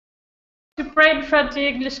to brain-friendly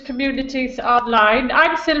English communities online.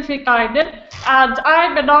 I'm Sylvie Guinan, and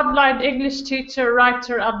I'm an online English teacher,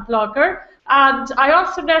 writer, and blogger. And I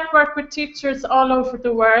also network with teachers all over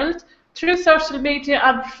the world through social media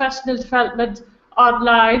and professional development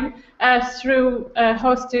online through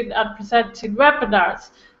hosting and presenting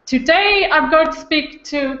webinars. Today, I'm going to speak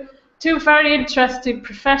to two very interesting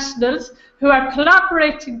professionals who are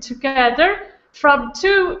collaborating together from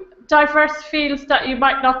two diverse fields that you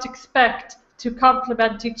might not expect to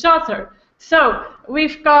complement each other. So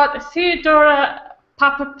we've got Theodora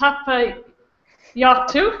Papapanagiotou.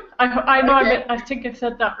 I think I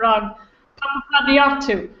said that wrong.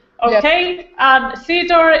 Papapanagiotou. Okay, yes. And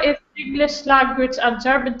Theodora is an English language and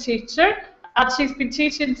German teacher, and she's been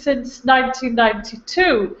teaching since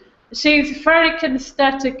 1992. She's very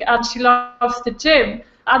kinesthetic and she loves the gym,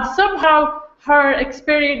 and somehow her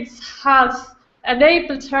experience has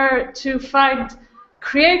enabled her to find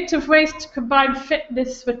creative ways to combine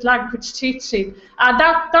fitness with language teaching, and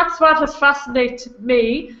that's what has fascinated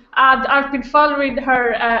me. And I've been following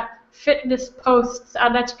her fitness posts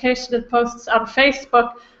and educational posts on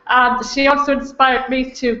Facebook, and she also inspired me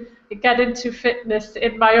to get into fitness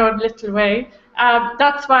in my own little way.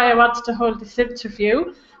 That's why I wanted to hold this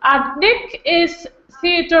interview. And Nick is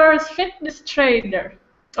Theodora's fitness trainer.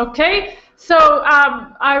 Okay, so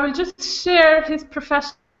I will just share his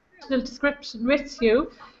professional description with you.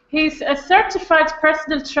 He's a certified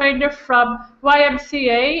personal trainer from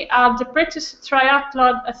YMCA and a British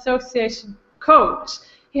Triathlon Association coach.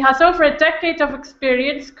 He has over a decade of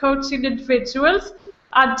experience coaching individuals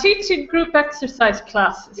and teaching group exercise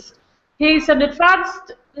classes. He's an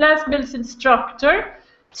advanced Les Mills instructor.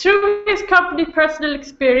 Through his company personal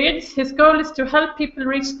experience, his goal is to help people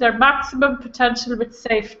reach their maximum potential with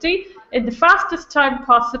safety in the fastest time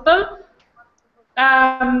possible.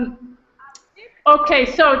 Okay,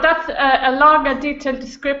 so that's a long and detailed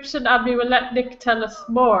description, and we will let Nick tell us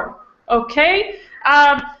more. Okay,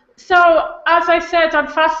 so as I said, I'm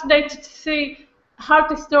fascinated to see how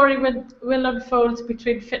the story will unfold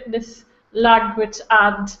between fitness, language,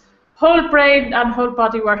 and whole brain and whole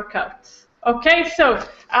body workouts. Okay, so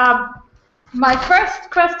my first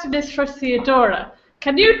question is for Theodora.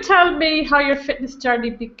 Can you tell me how your fitness journey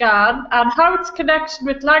began and how its connection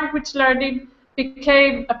with language learning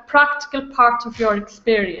became a practical part of your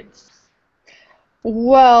experience?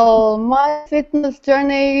 Well, my fitness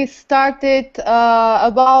journey started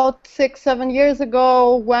about 6-7 years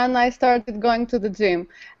ago when I started going to the gym.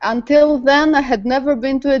 Until then, I had never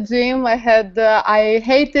been to a gym. I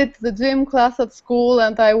hated the gym class at school,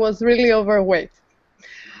 and I was really overweight.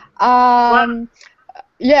 Wow.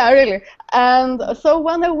 Yeah, really. And so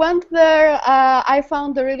when I went there, I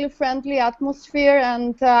found a really friendly atmosphere,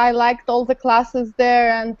 and I liked all the classes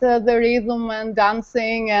there, and the rhythm and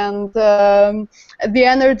dancing and the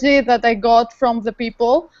energy that I got from the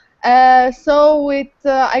people. So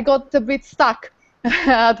I got a bit stuck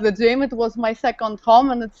at the gym. It was my second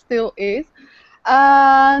home, and it still is.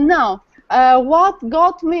 Now, what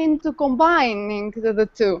got me into combining the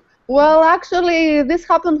two? Well, actually, this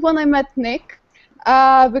happened when I met Nick.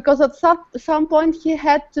 Because at some point he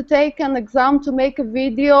had to take an exam to make a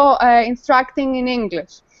video instructing in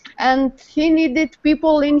English, and he needed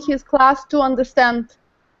people in his class to understand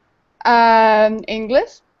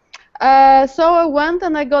English. So I went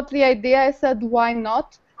and I got the idea. I said, why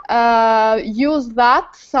not use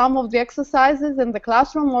some of the exercises in the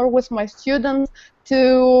classroom or with my students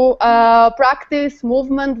to practice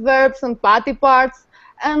movement verbs and body parts.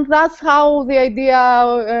 And that's how the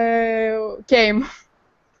idea came.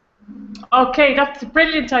 Okay, that's a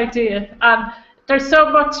brilliant idea. There's so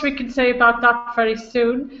much we can say about that very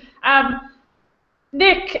soon.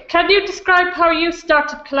 Nick, can you describe how you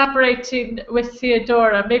started collaborating with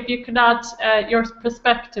Theodora? Maybe you can add your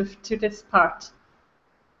perspective to this part.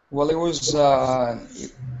 Well, it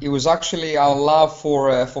was actually our love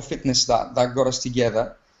for fitness that got us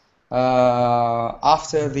together.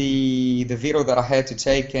 After the video that I had to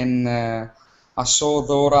take, and I saw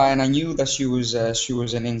Dora, and I knew that she was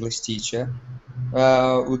an English teacher.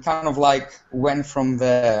 We kind of like went from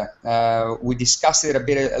there. We discussed it a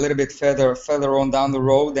little bit further on down the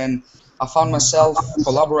road, and I found myself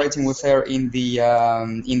collaborating with her in the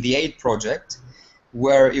AID project,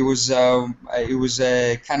 where it was a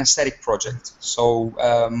kinesthetic project. So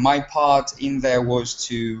my part in there was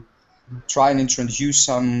to try and introduce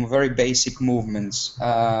some very basic movements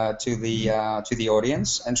to the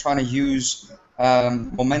audience, and trying to use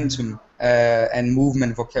momentum and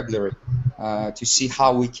movement vocabulary to see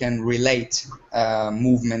how we can relate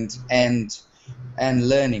movement and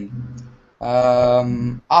learning.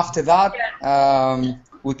 After that,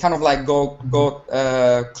 we kind of like got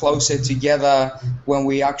closer together when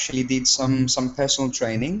we actually did some personal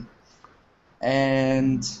training,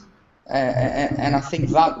 and I think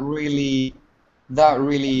that really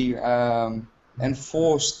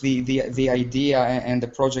enforced the idea and the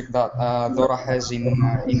project that Dora has in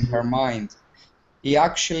her mind. He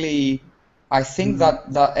actually, I think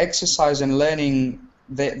that exercise and learning,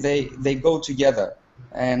 they go together,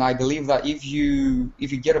 and I believe that if you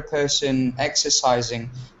get a person exercising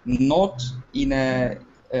not in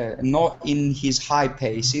his high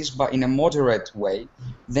paces but in a moderate way,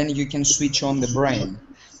 then you can switch on the brain.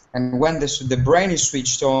 And when the brain is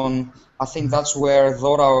switched on, I think that's where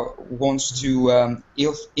Dora wants to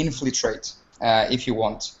infiltrate, if you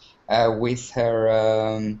want, with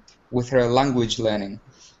her language learning.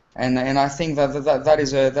 And I think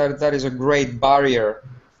that is a great barrier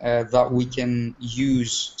that we can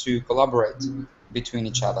use to collaborate between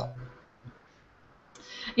each other.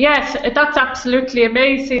 Yes, that's absolutely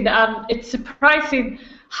amazing, and it's surprising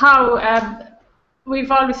how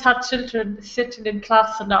we've always had children sitting in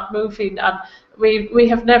class and not moving, and we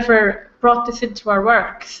have never brought this into our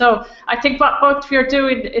work. So I think what both of you are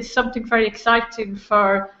doing is something very exciting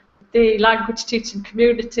for the language teaching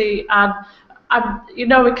community, and you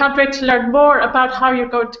know, we can't wait to learn more about how you're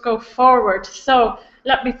going to go forward. So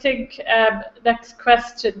let me think. Next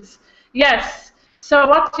questions. Yes. So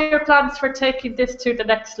what are your plans for taking this to the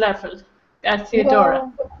next level,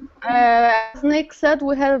 Theodora? Well, as Nick said,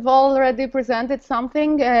 we have already presented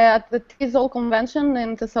something at the TESOL convention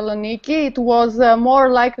in Thessaloniki. It was more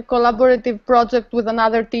like a collaborative project with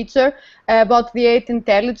another teacher about the 8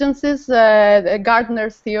 intelligences,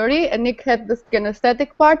 Gardner's theory, and Nick had the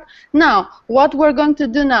kinesthetic part. Now, what we're going to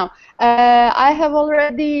do now, I have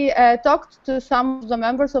already talked to some of the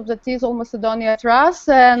members of the TESOL Macedonia Trust,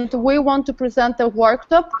 and we want to present a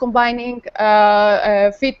workshop combining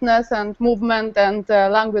fitness and movement and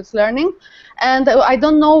language learning. And I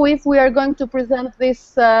don't know if we are going to present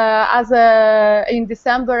this in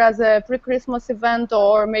December as a pre-Christmas event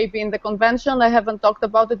or maybe in the convention. I haven't talked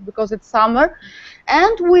about it because it's summer.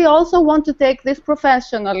 And we also want to take this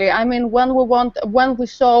professionally. I mean, when we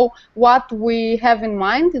show what we have in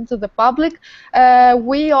mind into the public,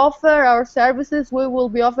 we offer our services. We will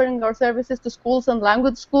be offering our services to schools and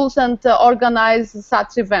language schools and organize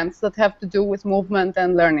such events that have to do with movement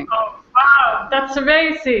and learning. Oh, wow, that's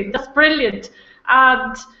amazing. That's brilliant.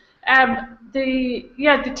 And the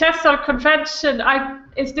TESOL convention,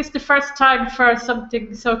 is this the first time for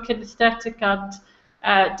something so kinesthetic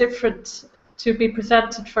and different to be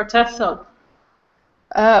presented for TESOL?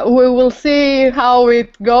 We will see how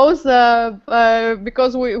it goes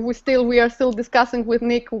because we are still discussing with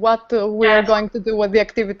Nick what we are going to do with the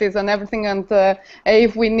activities and everything, and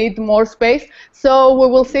if we need more space. So we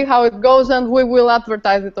will see how it goes, and we will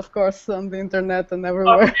advertise it, of course, on the internet and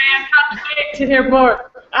everywhere. Okay, I can't wait to hear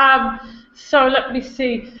more. So let me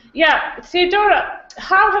see. Yeah, Theodora,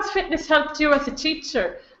 how has fitness helped you as a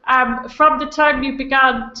teacher? From the time you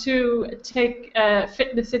began to take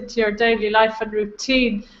fitness into your daily life and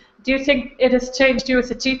routine, do you think it has changed you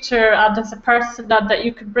as a teacher and as a person, and that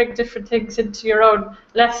you can bring different things into your own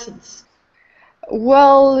lessons?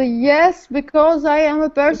 Well, yes, because I am a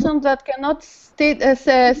person that cannot sit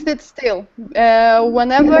still.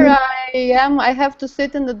 Whenever I have to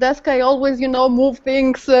sit in the desk, I always, move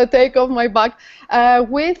things, take off my back.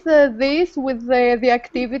 With the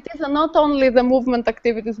activities, and not only the movement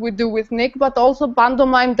activities we do with Nick, but also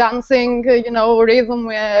pantomime, dancing, rhythm,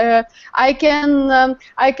 I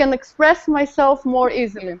can express myself more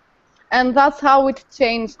easily. And that's how it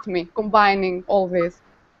changed me, combining all this.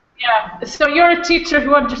 Yeah, so you're a teacher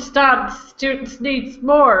who understands students' needs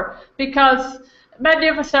more, because many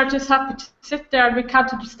of us are just happy to sit there and we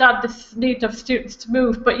can't understand this need of students to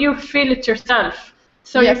move, but you feel it yourself,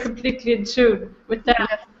 so yes. You're completely in tune with them.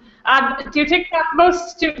 Yes. And do you think that most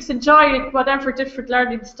students enjoy it, whatever different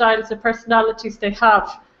learning styles or personalities they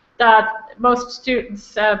have, that most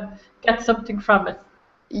students get something from it?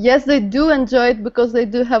 Yes, they do enjoy it because they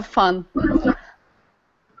do have fun.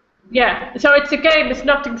 Yeah, so it's a game, it's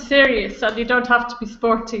nothing serious, and you don't have to be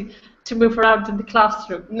sporty to move around in the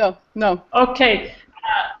classroom. No, no. Okay.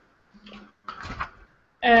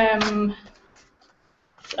 I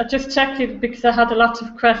just checking because I had a lot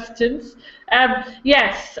of questions.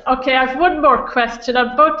 Yes, okay, I have one more question,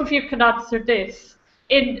 and both of you can answer this.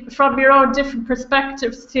 From your own different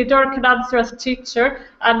perspectives, Theodora can answer as a teacher,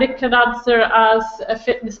 and Nick can answer as a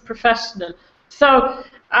fitness professional. So,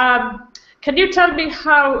 can you tell me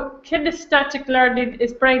how kinesthetic learning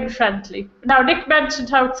is brain-friendly? Now, Nick mentioned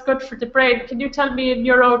how it's good for the brain. Can you tell me in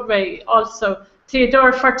your own way also,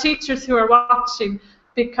 Theodora, for teachers who are watching,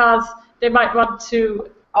 because they might want to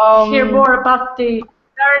hear more about the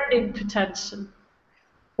learning potential.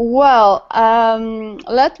 Well,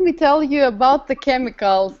 let me tell you about the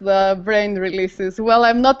chemicals the brain releases. Well,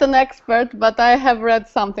 I'm not an expert, but I have read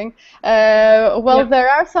something. There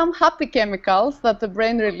are some happy chemicals that the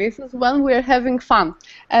brain releases when we're having fun.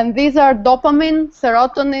 And these are dopamine,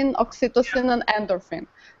 serotonin, oxytocin, and endorphin.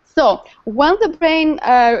 So, when the brain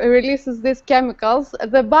releases these chemicals,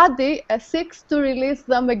 the body seeks to release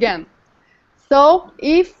them again. So,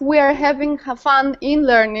 if we are having fun in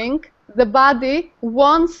learning, the body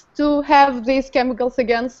wants to have these chemicals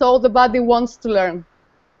again, so the body wants to learn.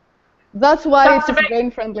 That's why it's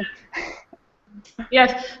brain friendly.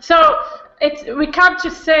 Yes, so we can't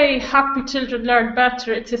just say happy children learn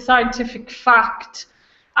better, it's a scientific fact.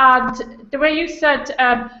 And the way you said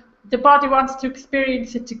the body wants to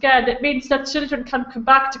experience it again, it means that children can come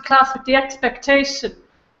back to class with the expectation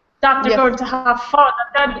that they're going to have fun,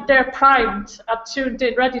 and then they're primed and tuned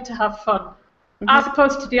in, ready to have fun. As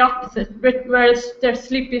opposed to the opposite, whereas they're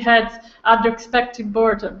sleepy heads and they're expecting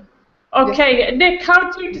boredom. Okay, Nick, how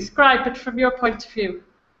do you describe it from your point of view?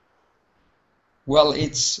 Well,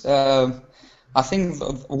 it's. I think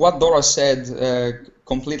what Dora said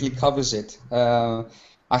completely covers it.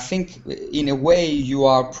 I think, in a way, you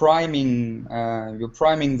are priming. You're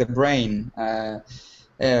priming the brain,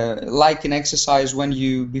 like in exercise.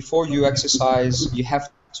 Before you exercise, you have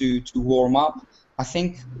to warm up. I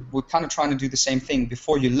think we're kind of trying to do the same thing.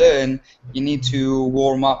 Before you learn, you need to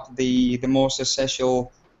warm up the most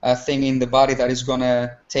essential thing in the body that is going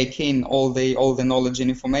to take in all the knowledge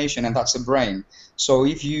and information, and that's the brain. So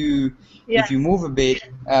if you move a bit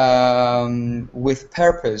with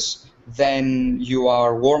purpose, then you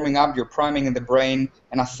are warming up, you're priming in the brain,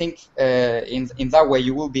 and I think in that way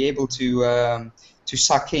you will be able to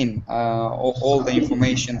suck in all the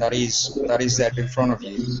information that is there in front of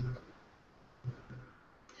you.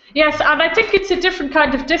 Yes, and I think it's a different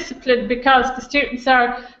kind of discipline because the students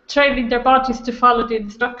are training their bodies to follow the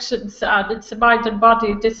instructions, and it's a mind and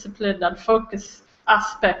body discipline and focus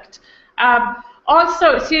aspect.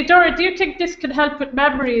 Also, Theodora, do you think this can help with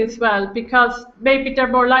memory as well? Because maybe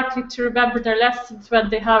they're more likely to remember their lessons when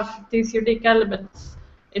they have these unique elements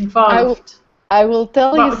involved. I will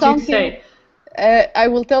tell you something. What would you say? I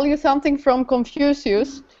will tell you something from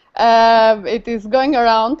Confucius. It is going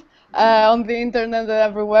around on the internet and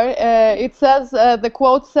everywhere. It says, the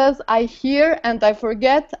quote says, "I hear and I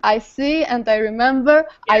forget, I see and I remember,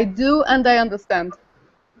 I do and I understand."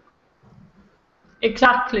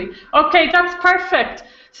 Exactly. Okay, that's perfect.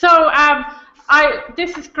 So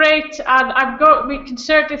this is great, and we can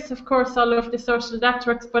share this, of course, all over the social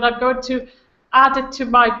networks, but I'm going to add it to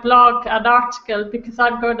my blog and article because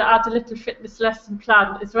I'm going to add a little fitness lesson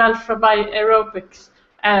plan as well for my aerobics.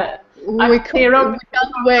 We can't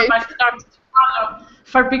wait. I started to follow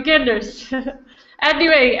for beginners.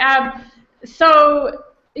 Anyway, so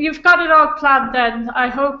you've got it all planned then. I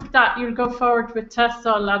hope that you'll go forward with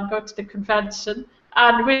TESOL and go to the convention.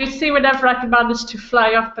 And we'll see whenever I can manage to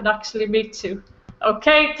fly up and actually meet you.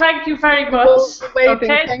 Okay, thank you very much.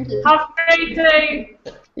 Okay, thank you. Have a great day.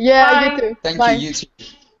 Yeah, Bye. you too. Thank Bye. you, you too.